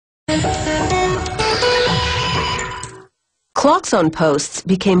Clocks on posts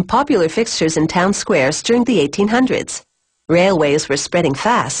became popular fixtures in town squares during the 1800s. Railways were spreading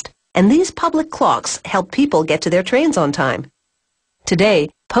fast, and these public clocks helped people get to their trains on time.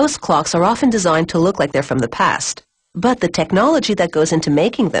 Today, post clocks are often designed to look like they're from the past, but the technology that goes into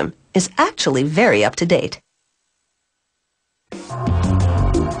making them is actually very up to date.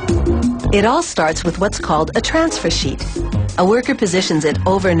 It all starts with what's called a transfer sheet. A worker positions it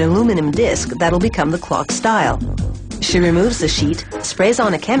over an aluminum disc that'll become the clock's dial. She removes the sheet, sprays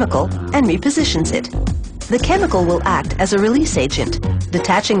on a chemical, and repositions it. The chemical will act as a release agent,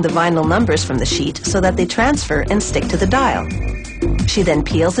 detaching the vinyl numbers from the sheet so that they transfer and stick to the dial. She then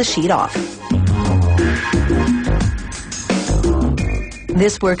peels the sheet off.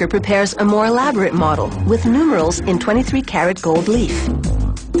 This worker prepares a more elaborate model with numerals in 23-karat gold leaf.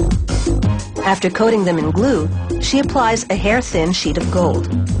 After coating them in glue, she applies a hair-thin sheet of gold.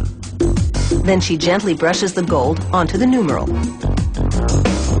 Then she gently brushes the gold onto the numeral.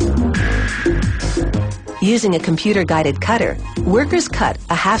 Using a computer-guided cutter, workers cut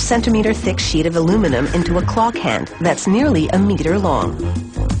a half-centimeter thick sheet of aluminum into a clock hand that's nearly a meter long.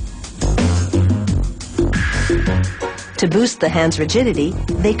 To boost the hand's rigidity,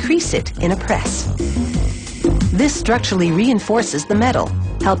 they crease it in a press. This structurally reinforces the metal,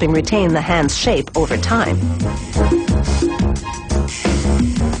 helping retain the hand's shape over time.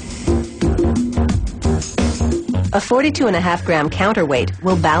 A 42.5-gram counterweight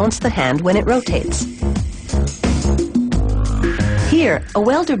will balance the hand when it rotates. Here, a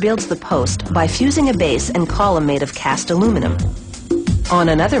welder builds the post by fusing a base and column made of cast aluminum. On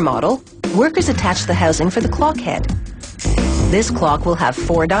another model, workers attach the housing for the clock head. This clock will have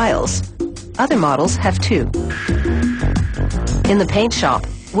 4 dials. Other models have 2. In the paint shop,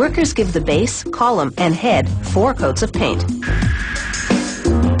 workers give the base, column, and head 4 coats of paint.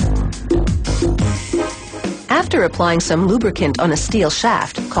 After applying some lubricant on a steel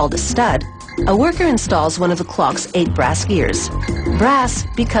shaft, called a stud, a worker installs one of the clock's 8 brass gears. Brass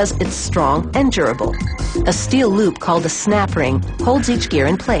because it's strong and durable. A steel loop called a snap ring holds each gear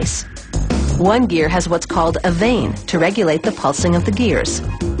in place. One gear has what's called a vane to regulate the pulsing of the gears.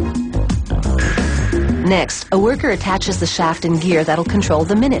 Next, a worker attaches the shaft and gear that'll control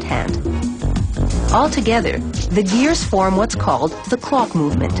the minute hand. Altogether, the gears form what's called the clock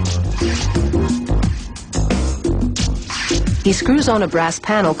movement. He screws on a brass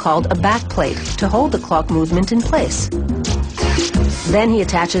panel called a backplate to hold the clock movement in place. Then he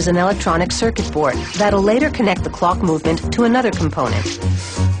attaches an electronic circuit board that'll later connect the clock movement to another component.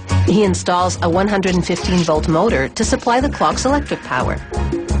 He installs a 115-volt motor to supply the clock's electric power.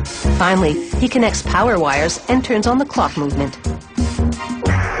 Finally, he connects power wires and turns on the clock movement.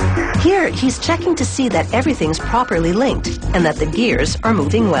 Here, he's checking to see that everything's properly linked and that the gears are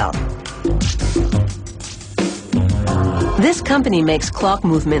moving well. This company makes clock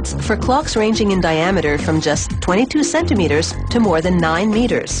movements for clocks ranging in diameter from just 22 centimeters to more than 9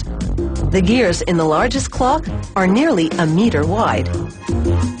 meters. The gears in the largest clock are nearly a meter wide.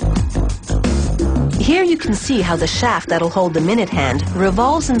 Here you can see how the shaft that'll hold the minute hand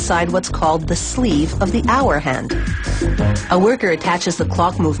revolves inside what's called the sleeve of the hour hand. A worker attaches the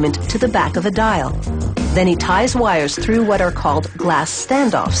clock movement to the back of a dial. Then he ties wires through what are called glass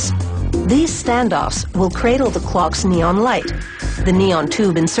standoffs. These standoffs will cradle the clock's neon light. The neon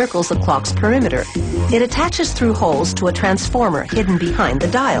tube encircles the clock's perimeter. It attaches through holes to a transformer hidden behind the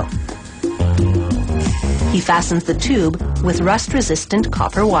dial. He fastens the tube with rust-resistant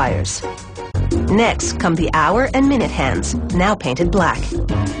copper wires. Next come the hour and minute hands, now painted black.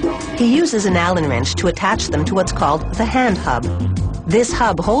 He uses an Allen wrench to attach them to what's called the hand hub. This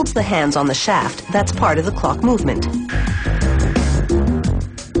hub holds the hands on the shaft that's part of the clock movement.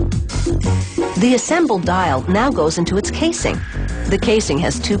 The assembled dial now goes into its casing. The casing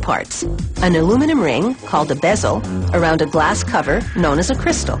has 2 parts: an aluminum ring, called a bezel, around a glass cover known as a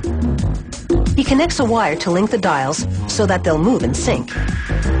crystal. He connects a wire to link the dials so that they'll move in sync.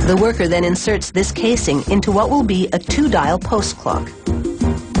 The worker then inserts this casing into what will be a 2-dial post clock.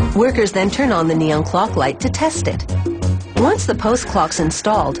 Workers then turn on the neon clock light to test it. Once the post clock's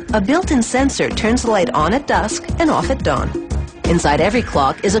installed, a built-in sensor turns the light on at dusk and off at dawn. Inside every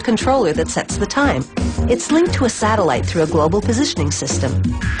clock is a controller that sets the time. It's linked to a satellite through a global positioning system.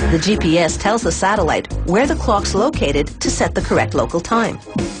 The GPS tells the satellite where the clock's located to set the correct local time.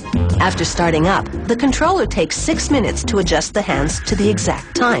 After starting up, the controller takes 6 minutes to adjust the hands to the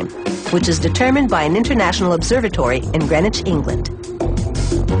exact time, which is determined by an international observatory in Greenwich, England.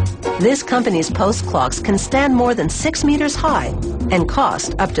 This company's post clocks can stand more than 6 meters high and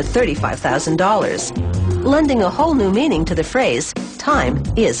cost up to $35,000, lending a whole new meaning to the phrase, time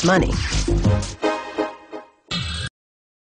is money.